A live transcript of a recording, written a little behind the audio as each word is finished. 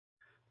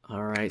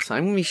Alright, so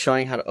I'm going to be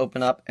showing how to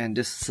open up and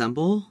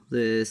disassemble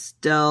this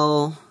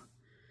Dell.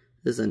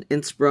 This is an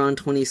Inspiron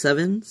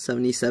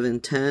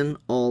 7710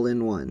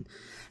 all-in-one.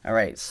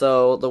 Alright,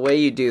 so the way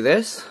you do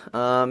this,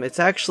 it's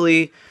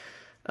actually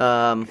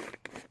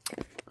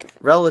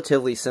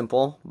relatively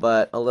simple,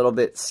 but a little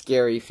bit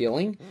scary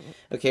feeling.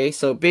 Okay,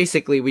 so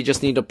basically we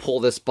just need to pull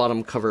this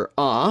bottom cover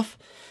off.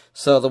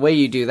 So the way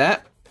you do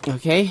that,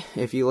 okay,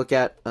 if you look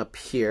at up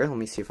here, let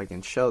me see if I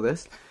can show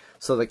this.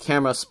 So the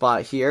camera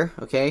spot here,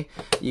 okay,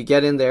 you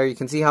get in there, you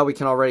can see how we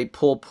can already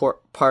pull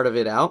part of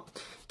it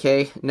out.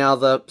 Okay, now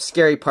the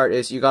scary part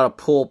is you gotta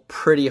pull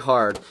pretty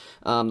hard.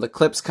 The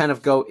clips kind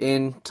of go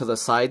in to the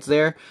sides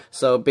there.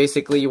 So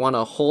basically you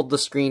wanna hold the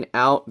screen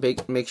out,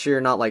 make sure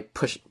you're not like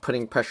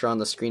putting pressure on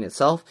the screen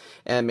itself,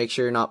 and make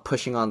sure you're not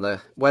pushing on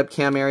the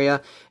webcam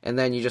area, and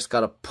then you just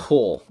gotta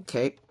pull,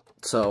 okay?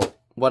 So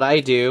what I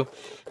do,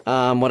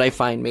 what I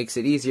find makes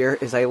it easier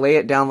is I lay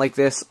it down like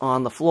this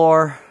on the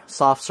floor,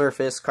 soft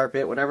surface,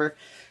 carpet, whatever,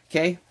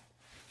 okay?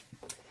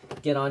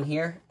 Get on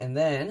here, and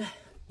then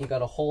you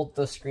gotta hold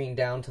the screen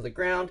down to the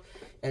ground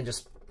and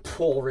just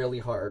pull really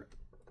hard,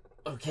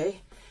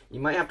 okay? You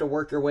might have to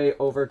work your way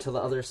over to the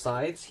other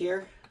sides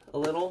here a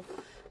little,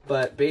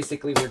 but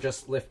basically we're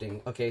just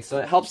lifting, okay? So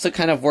it helps to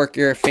kind of work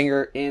your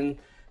finger in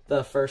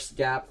the first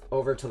gap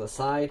over to the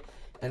side,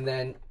 and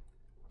then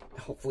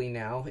hopefully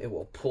now it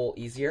will pull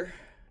easier.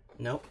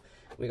 Nope,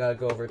 we gotta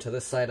go over to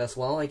this side as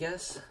well, I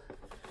guess.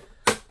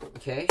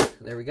 Okay,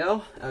 there we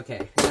go.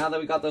 Okay, now that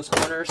we got those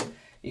corners,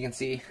 you can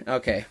see,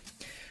 okay.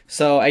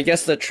 So I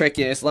guess the trick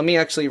is, let me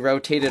actually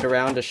rotate it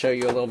around to show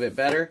you a little bit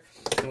better.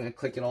 I'm gonna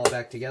click it all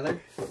back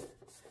together.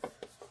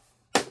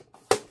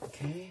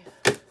 Okay.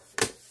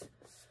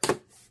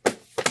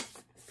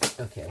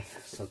 Okay,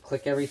 so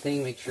click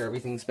everything, make sure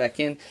everything's back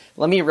in.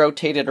 Let me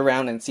rotate it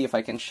around and see if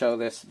I can show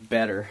this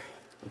better.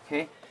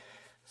 Okay,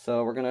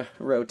 so we're gonna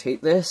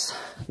rotate this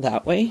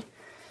that way.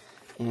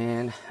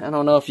 And I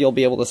don't know if you'll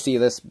be able to see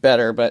this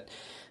better, but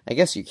I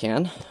guess you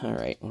can.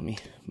 Alright, let me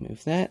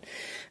move that.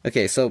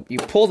 Okay, so you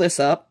pull this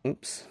up.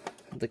 Oops,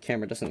 the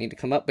camera doesn't need to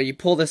come up, but you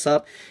pull this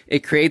up. It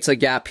creates a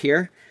gap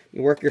here.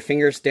 You work your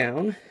fingers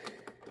down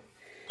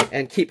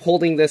and keep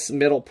holding this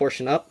middle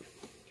portion up.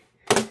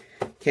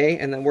 Okay,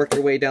 and then work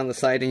your way down the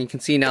side, and you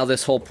can see now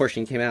this whole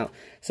portion came out.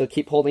 So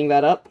keep holding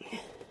that up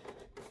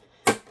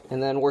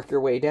and then work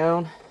your way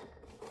down.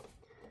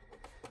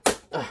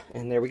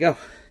 And there we go.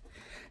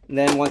 And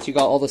then once you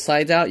got all the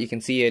sides out, you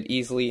can see it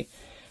easily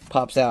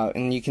pops out.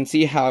 And you can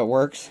see how it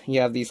works.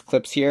 You have these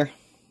clips here.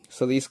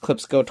 So these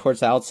clips go towards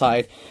the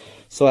outside.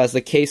 So as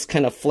the case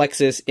kind of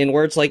flexes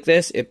inwards like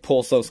this, it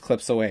pulls those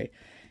clips away.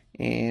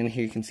 And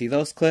here you can see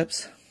those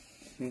clips.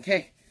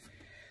 Okay.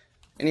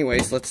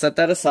 Anyways, let's set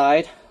that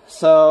aside.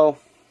 So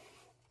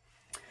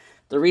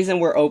the reason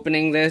we're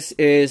opening this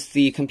is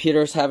the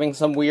computer's having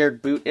some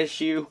weird boot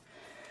issue.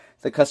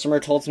 The customer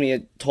told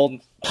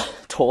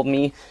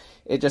me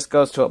it just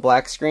goes to a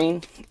black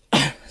screen.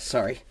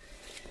 Sorry,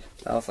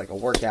 that was like a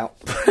workout.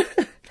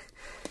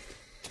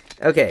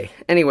 Okay,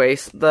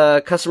 anyways,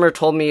 the customer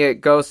told me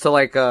it goes to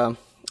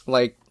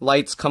like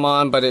lights come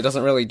on, but it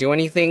doesn't really do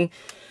anything.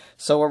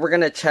 So what we're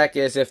gonna check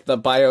is if the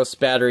BIOS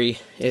battery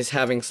is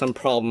having some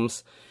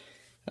problems.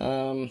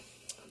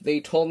 They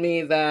told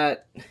me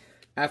that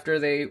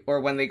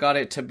when they got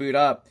it to boot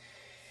up,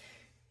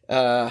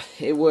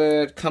 it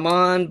would come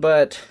on,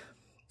 but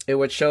it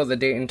would show the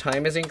date and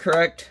time is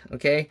incorrect.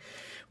 Okay,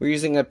 we're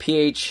using a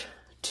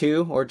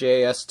PH2 or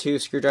JAS2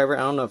 screwdriver.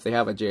 I don't know if they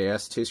have a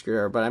JAS2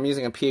 screwdriver, but I'm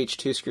using a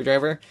PH2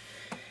 screwdriver,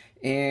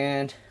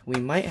 and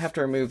we might have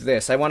to remove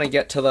this. I want to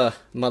get to the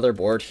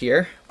motherboard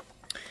here.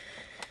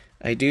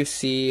 I do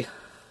see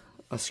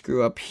a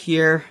screw up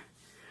here,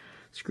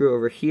 screw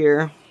over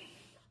here.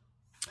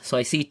 So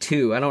I see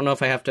two. I don't know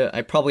if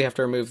I probably have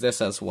to remove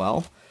this as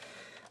well.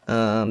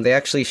 They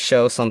actually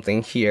show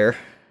something here.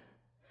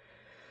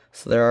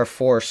 So there are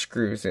 4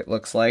 screws, it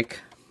looks like,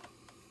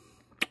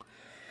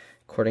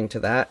 according to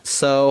that.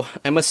 So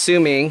I'm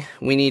assuming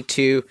we need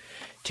to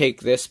take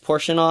this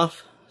portion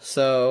off.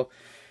 So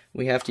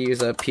we have to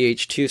use a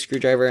PH2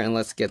 screwdriver, and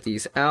let's get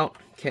these out.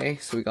 Okay,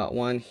 so we got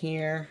one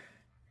here.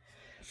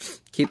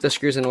 Keep the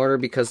screws in order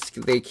because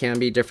they can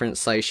be different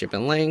size, shape,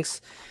 and lengths.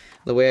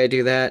 The way I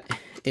do that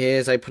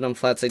is I put them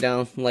flat side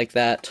down like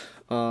that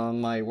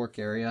on my work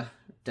area,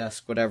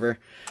 desk, whatever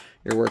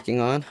you're working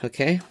on.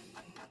 Okay.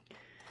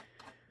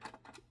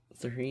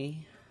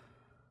 3.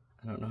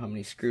 I don't know how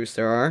many screws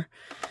there are.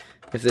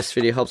 If this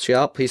video helps you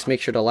out, please make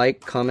sure to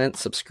like, comment,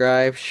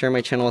 subscribe, share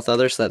my channel with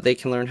others so that they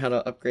can learn how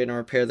to upgrade and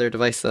repair their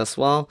devices as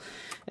well.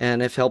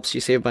 And if it helps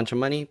you save a bunch of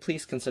money,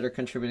 please consider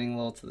contributing a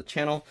little to the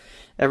channel.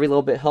 Every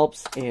little bit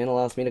helps and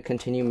allows me to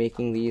continue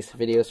making these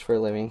videos for a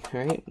living.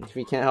 Alright, if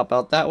you can't help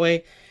out that way,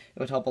 it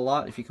would help a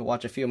lot if you could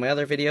watch a few of my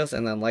other videos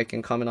and then like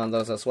and comment on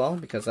those as well,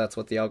 because that's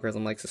what the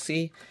algorithm likes to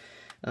see.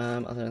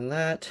 Other than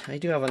that, I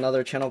do have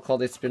another channel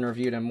called It's Been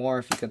Reviewed and More.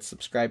 If you could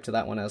subscribe to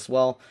that one as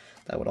well,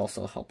 that would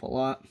also help a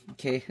lot.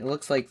 Okay, it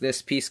looks like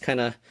this piece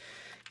kind of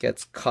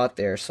gets caught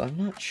there, so I'm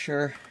not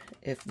sure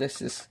if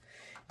this is,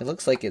 it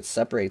looks like it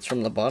separates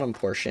from the bottom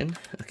portion.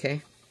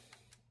 Okay,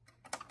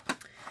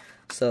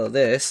 So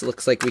this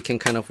looks like we can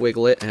kind of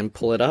wiggle it and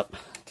pull it up,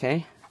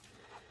 okay?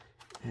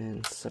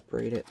 And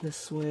separate it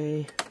this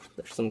way.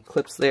 There's some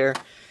clips there.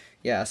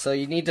 Yeah, so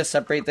you need to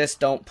separate this.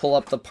 Don't pull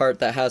up the part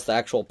that has the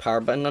actual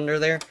power button under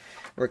there.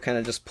 We're kind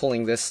of just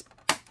pulling this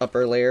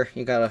upper layer.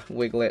 You gotta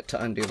wiggle it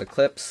to undo the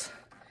clips.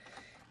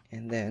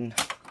 And then,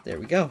 there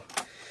we go.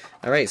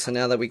 Alright, so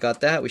now that we got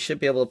that, we should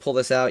be able to pull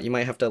this out. You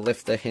might have to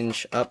lift the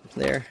hinge up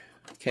there,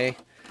 okay?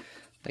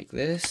 Like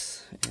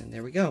this, and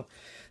there we go.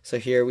 So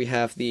here we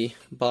have the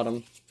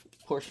bottom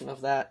portion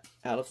of that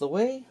out of the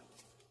way.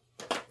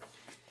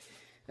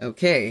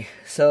 Okay,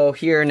 so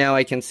here now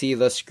I can see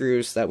the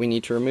screws that we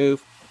need to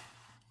remove.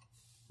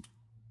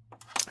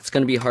 It's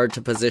going to be hard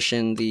to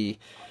position the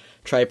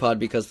tripod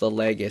because the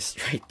leg is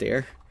right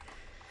there.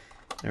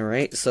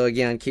 Alright, so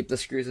again, keep the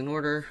screws in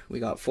order. We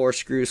got 4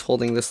 screws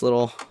holding this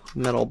little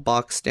metal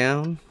box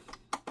down.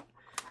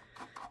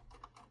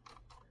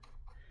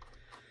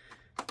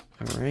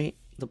 Alright,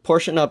 the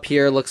portion up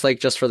here looks like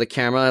just for the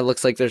camera. It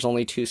looks like there's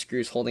only 2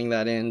 screws holding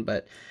that in,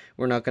 but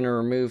we're not going to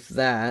remove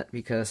that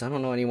because I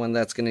don't know anyone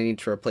that's going to need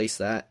to replace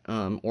that,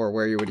 or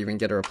where you would even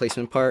get a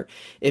replacement part.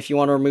 If you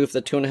want to remove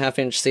the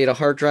 2.5-inch SATA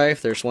hard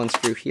drive, there's 1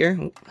 screw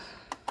here.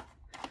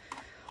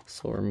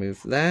 So we'll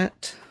remove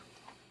that.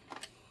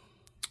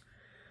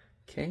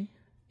 Okay,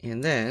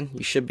 and then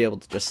you should be able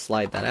to just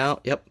slide that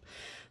out. Yep.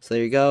 So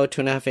there you go,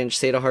 2.5-inch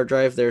SATA hard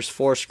drive. There's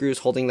 4 screws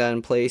holding that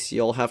in place.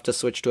 You'll have to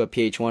switch to a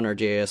PH1 or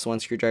JS1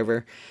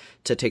 screwdriver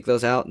to take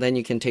those out. Then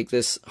you can take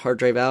this hard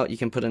drive out. You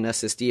can put an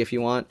SSD if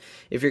you want.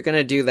 If you're going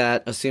to do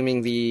that,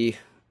 assuming the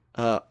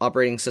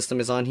operating system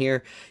is on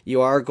here,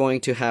 you are going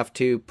to have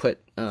to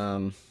put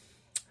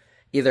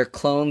either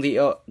clone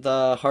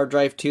the hard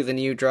drive to the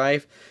new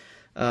drive,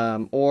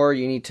 or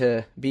you need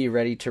to be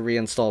ready to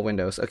reinstall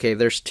Windows. Okay,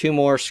 there's 2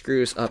 more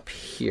screws up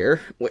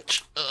here,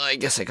 which I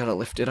guess I gotta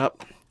lift it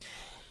up.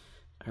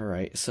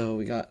 Alright, so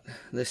we got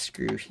this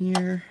screw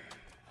here.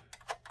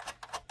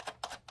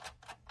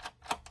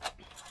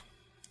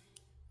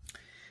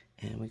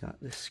 And we got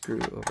this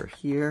screw over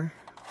here.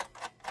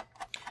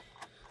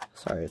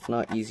 Sorry, it's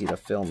not easy to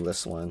film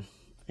this one.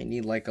 I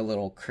need like a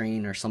little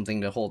crane or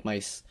something to hold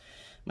my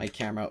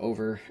camera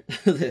over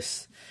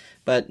this.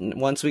 But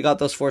once we got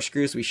those 4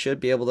 screws, we should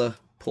be able to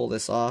pull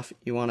this off.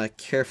 You want to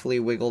carefully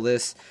wiggle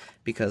this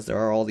because there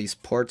are all these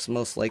ports.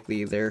 Most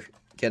likely they're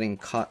getting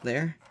caught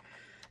there.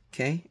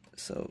 Okay,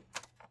 so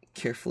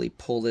carefully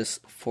pull this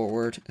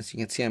forward. As you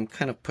can see, I'm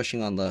kind of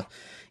pushing on the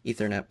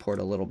Ethernet port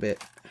a little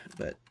bit,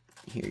 but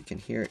here you can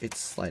hear it's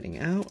sliding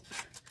out.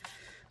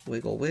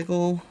 Wiggle,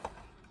 wiggle.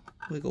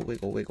 Wiggle,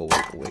 wiggle, wiggle,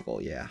 wiggle,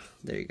 wiggle. Yeah,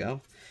 there you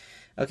go.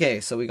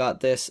 Okay, so we got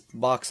this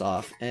box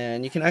off,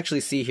 and you can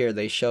actually see here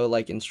they show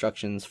like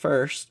instructions.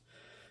 First,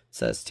 it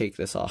says take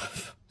this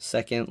off.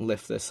 Second,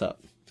 lift this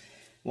up.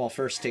 Well,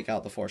 first take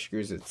out the 4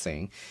 screws, it's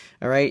saying.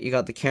 Alright, you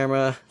got the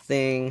camera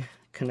thing,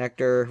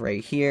 connector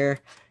right here.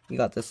 You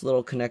got this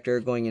little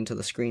connector going into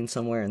the screen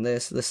somewhere in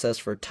this. This says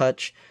for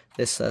touch,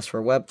 this says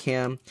for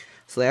webcam.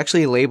 So they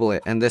actually label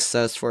it, and this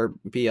says for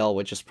BL,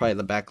 which is probably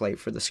the backlight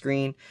for the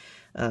screen.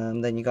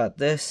 Then you got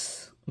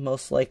this.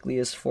 Most likely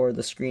is for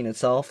the screen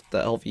itself,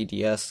 the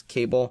LVDS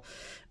cable.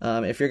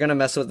 If you're going to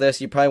mess with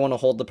this, you probably want to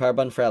hold the power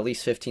button for at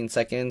least 15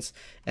 seconds,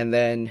 and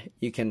then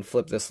you can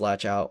flip this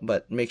latch out,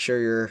 but make sure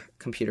your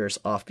computer is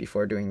off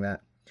before doing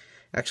that.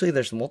 Actually,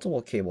 there's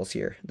multiple cables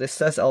here. This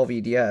says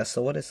LVDS,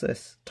 so what is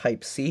this?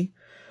 Type C?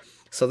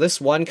 So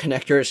this one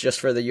connector is just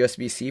for the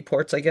USB-C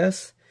ports, I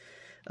guess.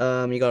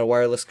 You got a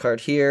wireless card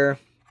here,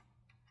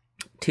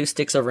 2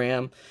 sticks of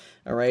RAM.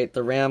 Alright,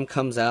 the RAM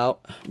comes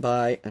out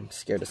by, I'm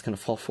scared it's going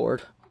to fall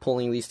forward,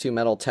 pulling these 2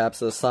 metal tabs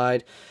to the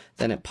side.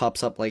 Then it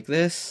pops up like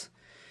this.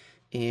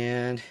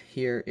 And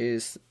here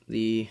is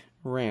the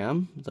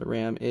RAM. The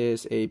RAM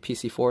is a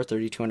PC4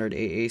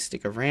 3200AA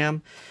stick of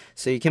RAM.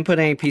 So you can put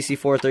any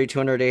PC4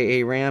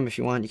 3200AA RAM if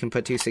you want. You can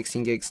put 2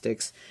 16 gig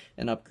sticks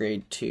and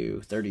upgrade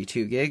to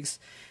 32 gigs.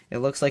 It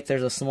looks like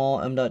there's a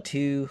small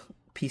M.2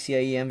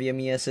 PCIe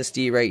NVMe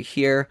SSD right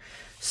here.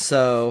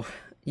 So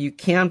you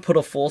can put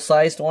a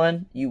full-sized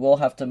one. You will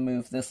have to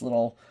move this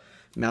little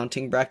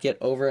mounting bracket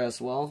over as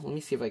well. Let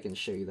me see if I can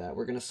show you that.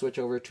 We're going to switch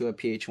over to a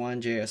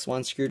PH1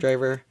 JS1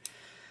 screwdriver.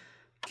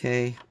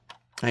 Okay.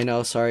 I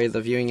know, sorry,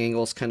 the viewing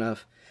angle is kind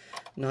of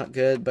not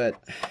good,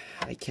 but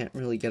I can't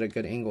really get a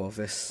good angle of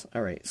this.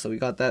 Alright, so we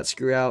got that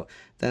screw out.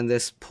 Then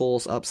this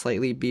pulls up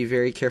slightly. Be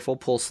very careful,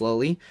 pull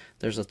slowly.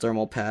 There's a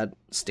thermal pad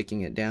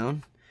sticking it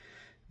down.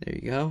 There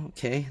you go.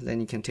 Okay,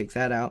 then you can take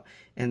that out.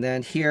 And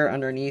then here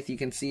underneath, you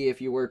can see if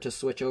you were to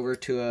switch over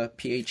to a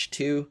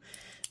PH2,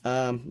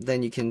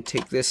 then you can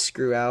take this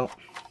screw out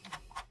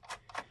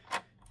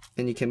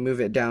and you can move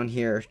it down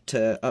here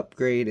to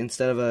upgrade.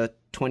 Instead of a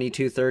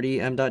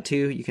 2230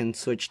 M.2, you can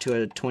switch to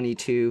a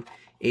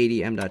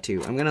 2280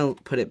 M.2. I'm going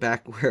to put it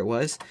back where it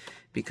was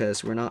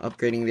because we're not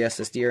upgrading the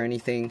SSD or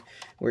anything.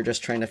 We're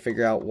just trying to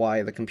figure out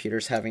why the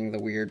computer's having the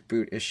weird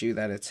boot issue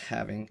that it's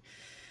having.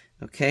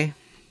 Okay,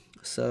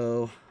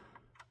 so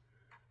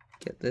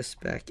get this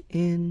back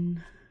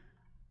in.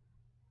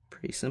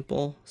 Pretty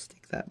simple.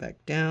 Stick that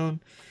back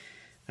down.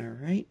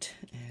 Alright,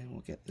 and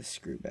we'll get this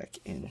screw back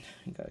in.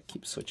 I gotta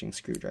keep switching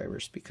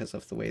screwdrivers because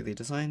of the way they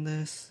designed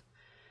this.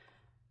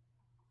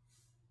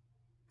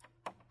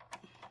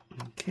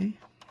 Okay.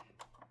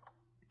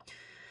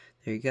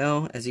 There you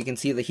go. As you can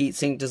see, the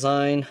heatsink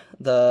design,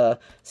 the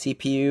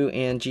CPU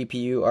and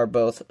GPU are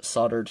both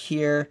soldered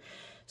here,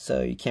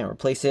 so you can't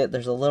replace it.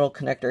 There's a little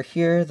connector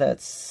here that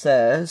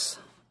says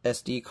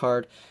SD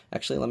card.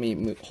 Actually, let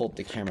me hold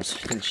the camera so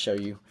I can show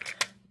you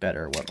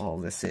better what all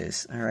this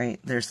is. Alright,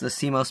 there's the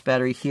CMOS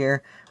battery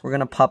here. We're going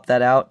to pop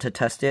that out to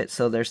test it.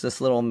 So there's this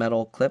little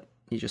metal clip.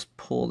 You just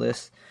pull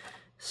this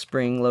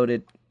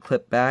spring-loaded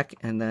clip back,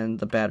 and then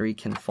the battery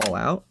can fall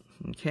out.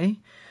 Okay.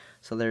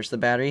 So there's the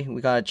battery.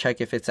 We gotta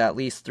check if it's at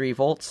least 3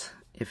 volts.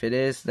 If it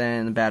is,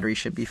 then the battery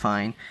should be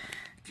fine.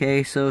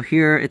 Okay, so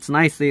here it's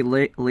nice they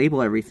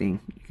label everything.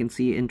 You can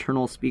see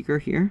internal speaker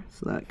here,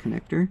 so that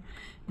connector,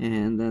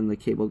 and then the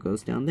cable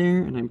goes down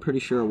there, and I'm pretty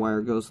sure a wire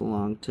goes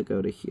along to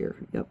go to here.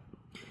 Yep,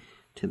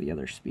 to the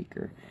other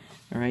speaker.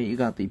 Alright, you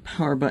got the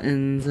power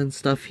buttons and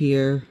stuff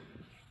here.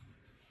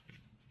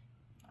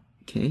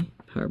 Okay,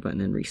 power button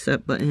and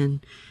reset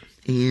button.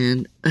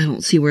 And I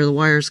don't see where the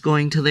wire's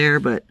going to there,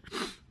 but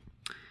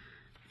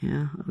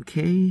yeah,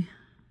 okay.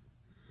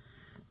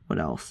 What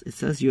else? It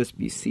says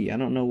USB-C. I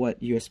don't know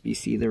what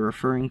USB-C they're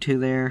referring to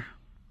there.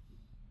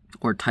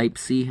 Or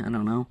Type-C, I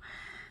don't know.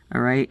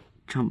 Alright,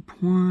 jump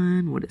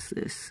 1. What is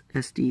this?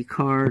 SD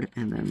card.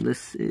 And then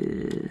this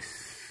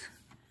is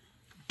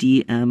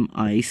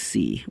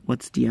DMIC.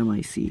 What's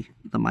DMIC?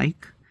 The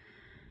mic?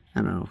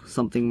 I don't know.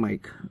 Something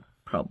mic.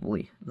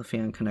 Probably. The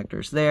fan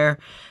connector's there.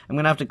 I'm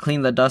going to have to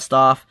clean the dust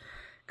off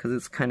because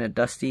it's kind of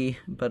dusty.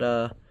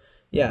 But,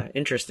 yeah,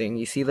 interesting.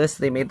 You see this?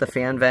 They made the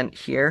fan vent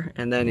here,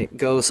 and then it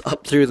goes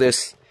up through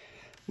this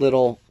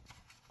little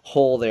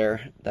hole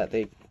there that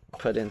they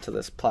put into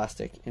this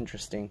plastic.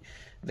 Interesting.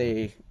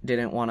 They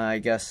didn't want to, I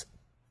guess,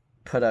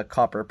 put a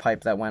copper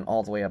pipe that went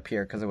all the way up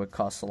here because it would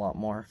cost a lot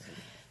more.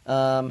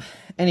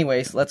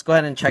 Anyways, let's go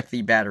ahead and check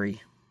the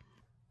battery.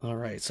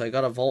 Alright, so I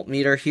got a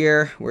voltmeter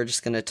here. We're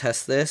just going to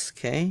test this,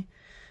 okay?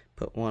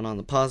 Put one on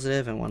the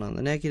positive and one on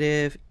the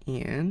negative,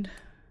 and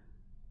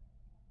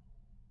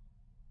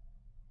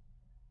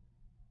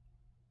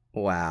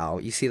wow,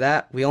 you see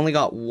that? We only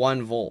got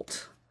 1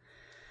 volt.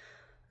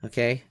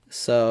 Okay,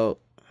 so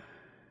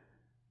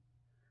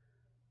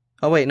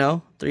oh wait,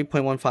 no,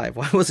 3.15.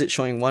 Why was it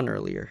showing 1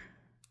 earlier?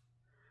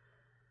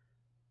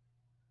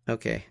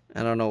 Okay,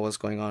 I don't know what was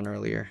going on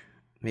earlier.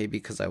 Maybe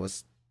because I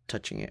was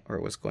touching it, or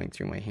it was going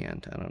through my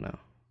hand. I don't know.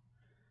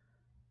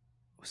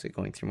 Was it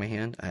going through my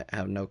hand? I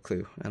have no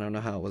clue. I don't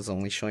know how it was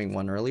only showing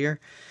 1 earlier.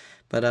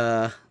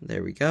 But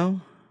there we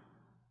go.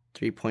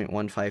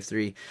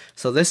 3.153.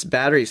 So this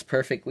battery is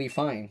perfectly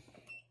fine.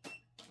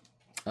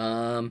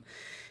 And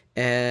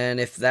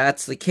if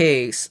that's the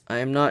case,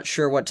 I'm not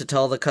sure what to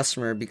tell the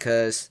customer,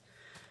 because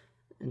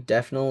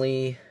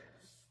definitely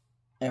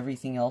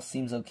everything else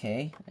seems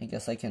okay. I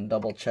guess I can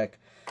double check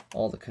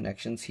all the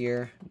connections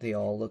here. They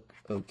all look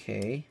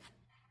okay.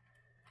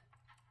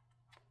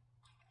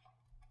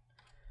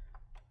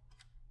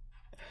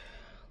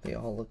 They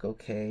all look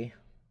okay.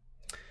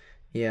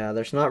 Yeah,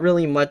 there's not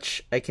really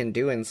much I can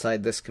do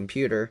inside this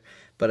computer,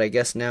 but I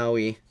guess now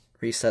we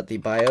reset the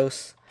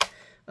BIOS.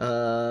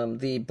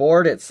 The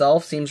board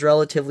itself seems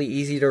relatively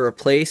easy to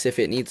replace if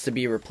it needs to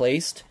be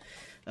replaced.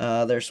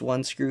 There's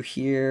one screw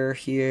here,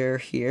 here,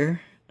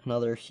 here,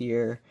 another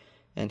here,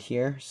 and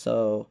here.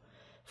 So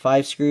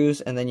 5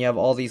 screws, and then you have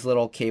all these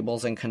little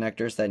cables and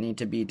connectors that need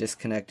to be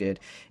disconnected.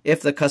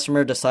 If the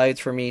customer decides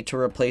for me to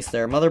replace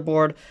their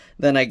motherboard,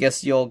 then I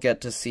guess you'll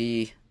get to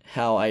see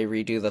how I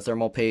redo the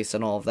thermal paste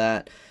and all of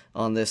that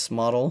on this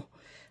model.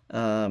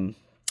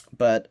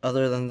 But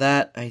other than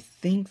that, I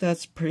think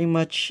that's pretty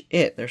much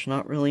it. There's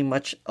not really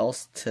much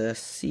else to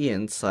see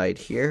inside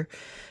here.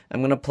 I'm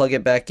going to plug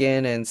it back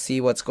in and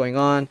see what's going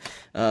on.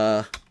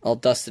 I'll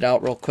dust it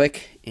out real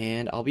quick,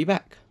 and I'll be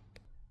back.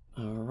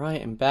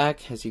 Alright, I'm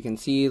back. As you can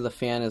see, the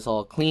fan is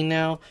all clean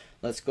now.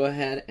 Let's go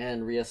ahead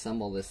and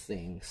reassemble this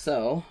thing.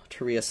 So,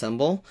 to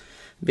reassemble,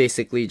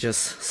 basically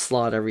just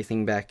slot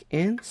everything back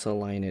in. So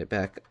line it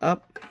back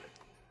up.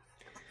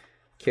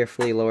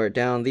 Carefully lower it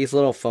down. These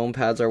little foam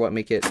pads are what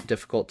make it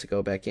difficult to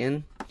go back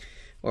in.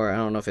 Or I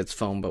don't know if it's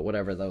foam, but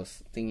whatever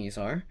those thingies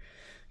are.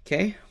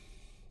 Okay.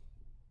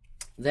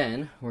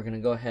 Then we're going to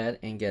go ahead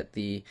and get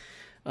the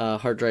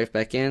hard drive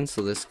back in.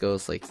 So this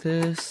goes like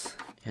this,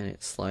 and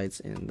it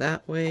slides in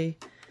that way.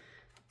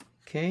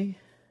 Okay.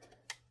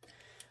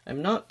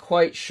 I'm not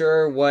quite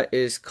sure what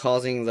is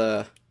causing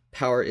the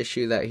power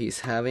issue that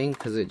he's having,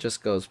 because it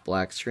just goes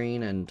black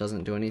screen and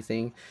doesn't do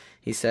anything.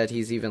 He said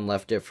he's even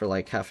left it for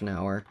like half an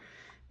hour,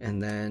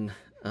 and then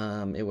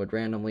it would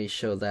randomly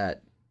show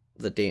that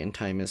the date and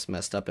time is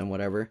messed up and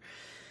whatever.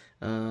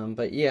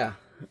 But yeah,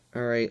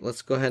 alright,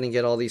 let's go ahead and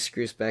get all these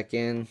screws back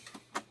in.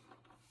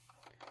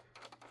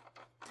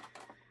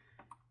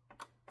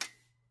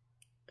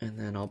 And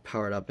then I'll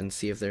power it up and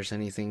see if there's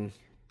anything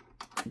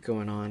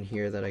going on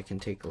here that I can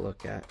take a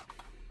look at.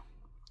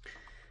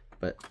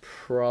 But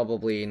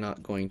probably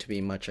not going to be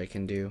much I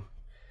can do.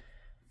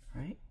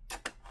 Alright,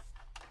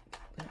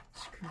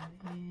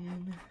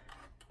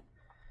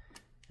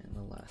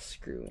 last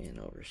screw in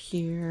over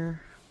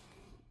here.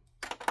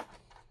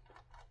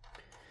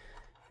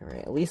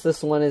 Alright, at least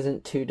this one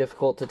isn't too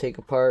difficult to take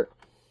apart.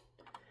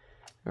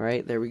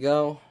 Alright, there we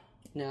go.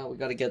 Now we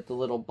got to get the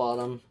little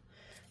bottom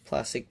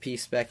plastic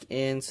piece back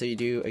in. So you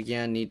do,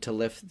 again, need to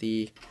lift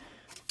the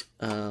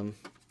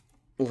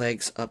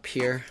legs up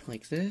here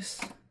like this.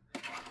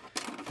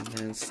 And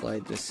then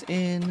slide this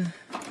in.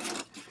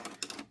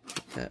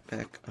 Put that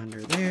back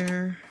under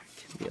there.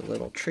 Can be a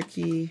little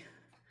tricky.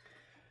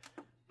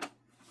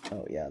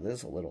 Oh yeah, this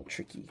is a little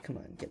tricky. Come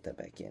on, get that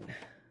back in.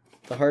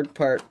 The hard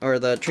part, or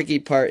the tricky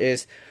part,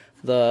 is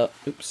the,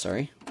 oops,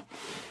 sorry,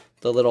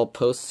 the little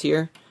posts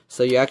here.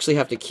 So you actually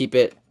have to keep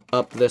it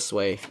up this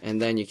way,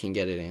 and then you can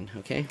get it in,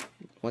 okay?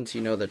 Once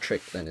you know the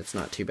trick, then it's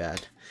not too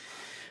bad.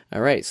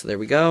 Alright, so there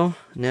we go.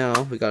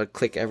 Now we gotta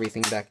click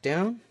everything back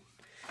down.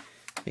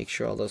 Make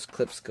sure all those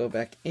clips go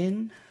back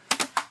in.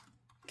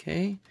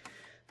 Okay.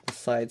 The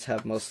sides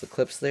have most of the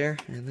clips there,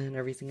 and then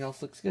everything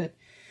else looks good.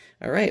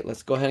 Alright,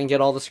 let's go ahead and get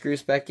all the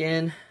screws back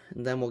in,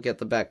 and then we'll get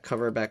the back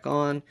cover back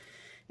on.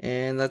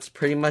 And that's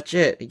pretty much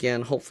it.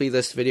 Again, hopefully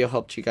this video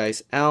helped you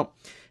guys out.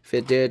 If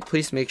it did,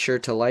 please make sure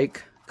to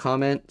like,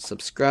 comment,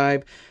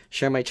 subscribe,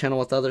 share my channel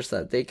with others so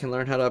that they can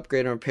learn how to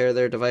upgrade and repair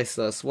their devices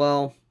as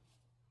well.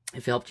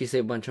 If it helped you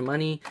save a bunch of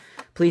money,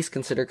 please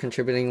consider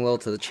contributing a little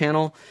to the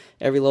channel.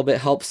 Every little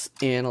bit helps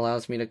and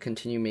allows me to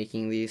continue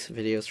making these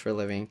videos for a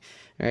living.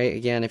 Alright,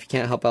 again, if you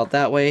can't help out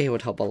that way, it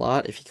would help a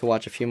lot if you could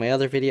watch a few of my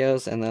other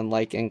videos and then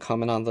like and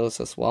comment on those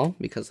as well,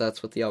 because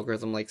that's what the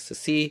algorithm likes to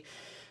see.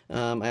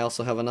 I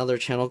also have another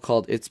channel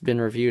called It's Been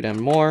Reviewed and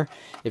More.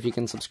 If you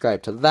can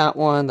subscribe to that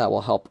one, that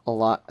will help a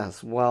lot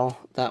as well.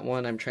 That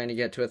one, I'm trying to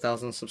get to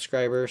 1,000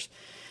 subscribers.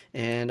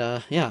 And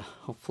yeah,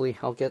 hopefully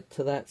I'll get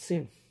to that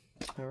soon.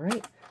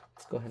 Alright,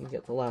 let's go ahead and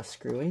get the last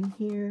screw in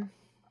here.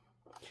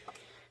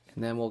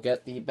 And then we'll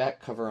get the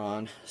back cover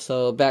on.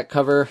 So back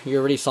cover, you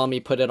already saw me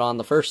put it on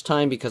the first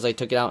time because I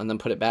took it out and then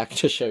put it back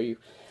to show you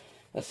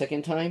a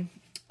second time.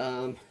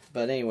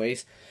 But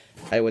anyways,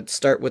 I would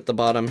start with the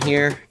bottom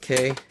here,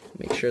 okay?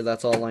 Make sure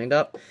that's all lined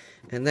up,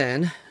 and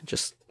then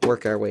just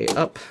work our way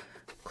up,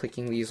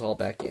 clicking these all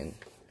back in.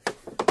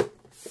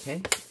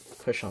 Okay,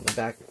 push on the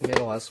back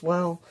middle as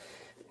well.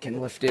 You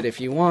can lift it if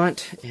you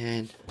want,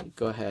 and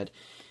go ahead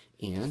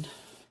and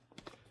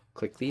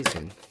click these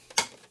in.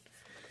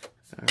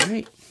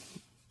 Alright,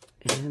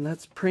 and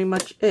that's pretty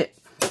much it.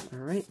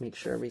 Alright, make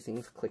sure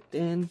everything's clicked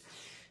in,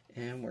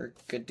 and we're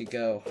good to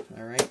go.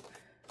 Alright.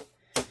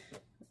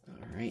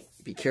 Alright,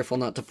 be careful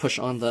not to push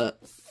on the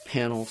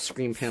panel,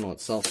 screen panel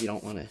itself. You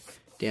don't want to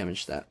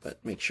damage that,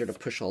 but make sure to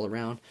push all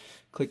around,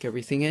 click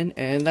everything in,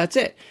 and that's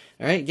it.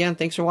 Alright, again,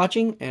 thanks for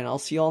watching, and I'll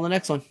see you all in the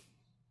next one.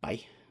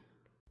 Bye.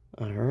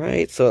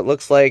 Alright, so it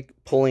looks like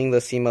pulling the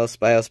CMOS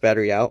BIOS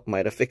battery out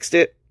might have fixed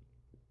it.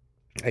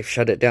 I've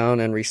shut it down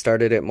and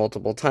restarted it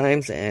multiple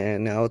times,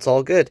 and now it's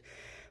all good.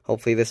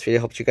 Hopefully this video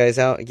helped you guys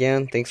out.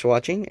 Again, thanks for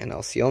watching, and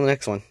I'll see you all in the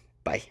next one.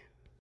 Bye.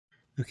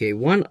 Okay,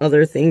 one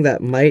other thing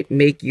that might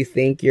make you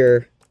think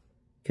your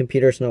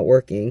computer's not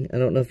working. I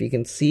don't know if you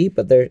can see,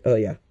 but there, oh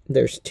yeah,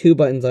 there's two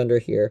buttons under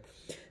here.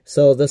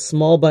 So the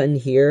small button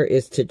here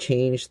is to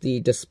change the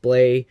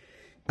display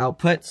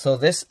output. So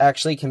this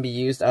actually can be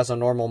used as a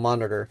normal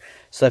monitor.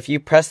 So if you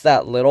press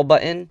that little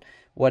button,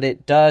 what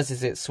it does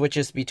is it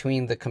switches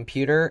between the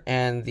computer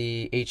and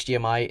the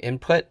HDMI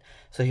input.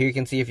 So here you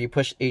can see if you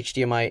push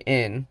HDMI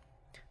in,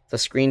 the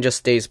screen just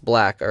stays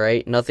black,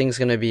 alright? Nothing's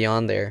going to be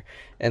on there.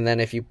 And then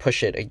if you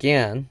push it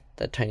again,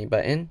 that tiny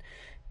button,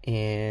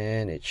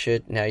 and it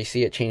should, now you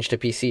see it changed to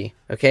PC,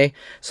 okay?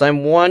 So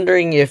I'm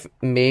wondering if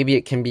maybe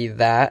it can be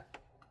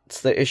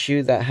that's the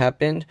issue that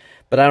happened,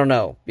 but I don't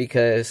know,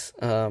 because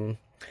the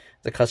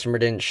customer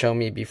didn't show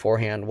me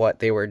beforehand what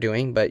they were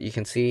doing, but you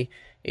can see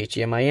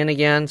HDMI in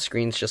again,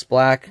 screen's just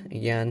black,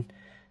 again,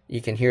 you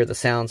can hear the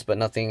sounds, but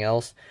nothing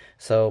else.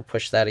 So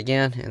push that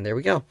again, and there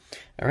we go.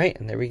 All right,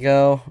 and there we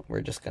go.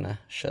 We're just gonna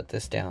shut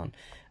this down.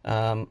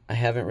 I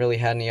haven't really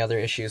had any other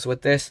issues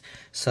with this,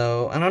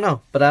 so I don't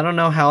know. But I don't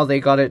know how they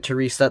got it to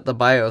reset the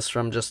BIOS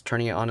from just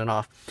turning it on and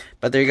off.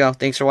 But there you go.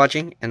 Thanks for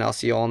watching, and I'll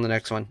see you all in the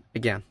next one.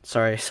 Again,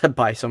 sorry I said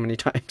bye so many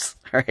times.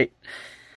 All right.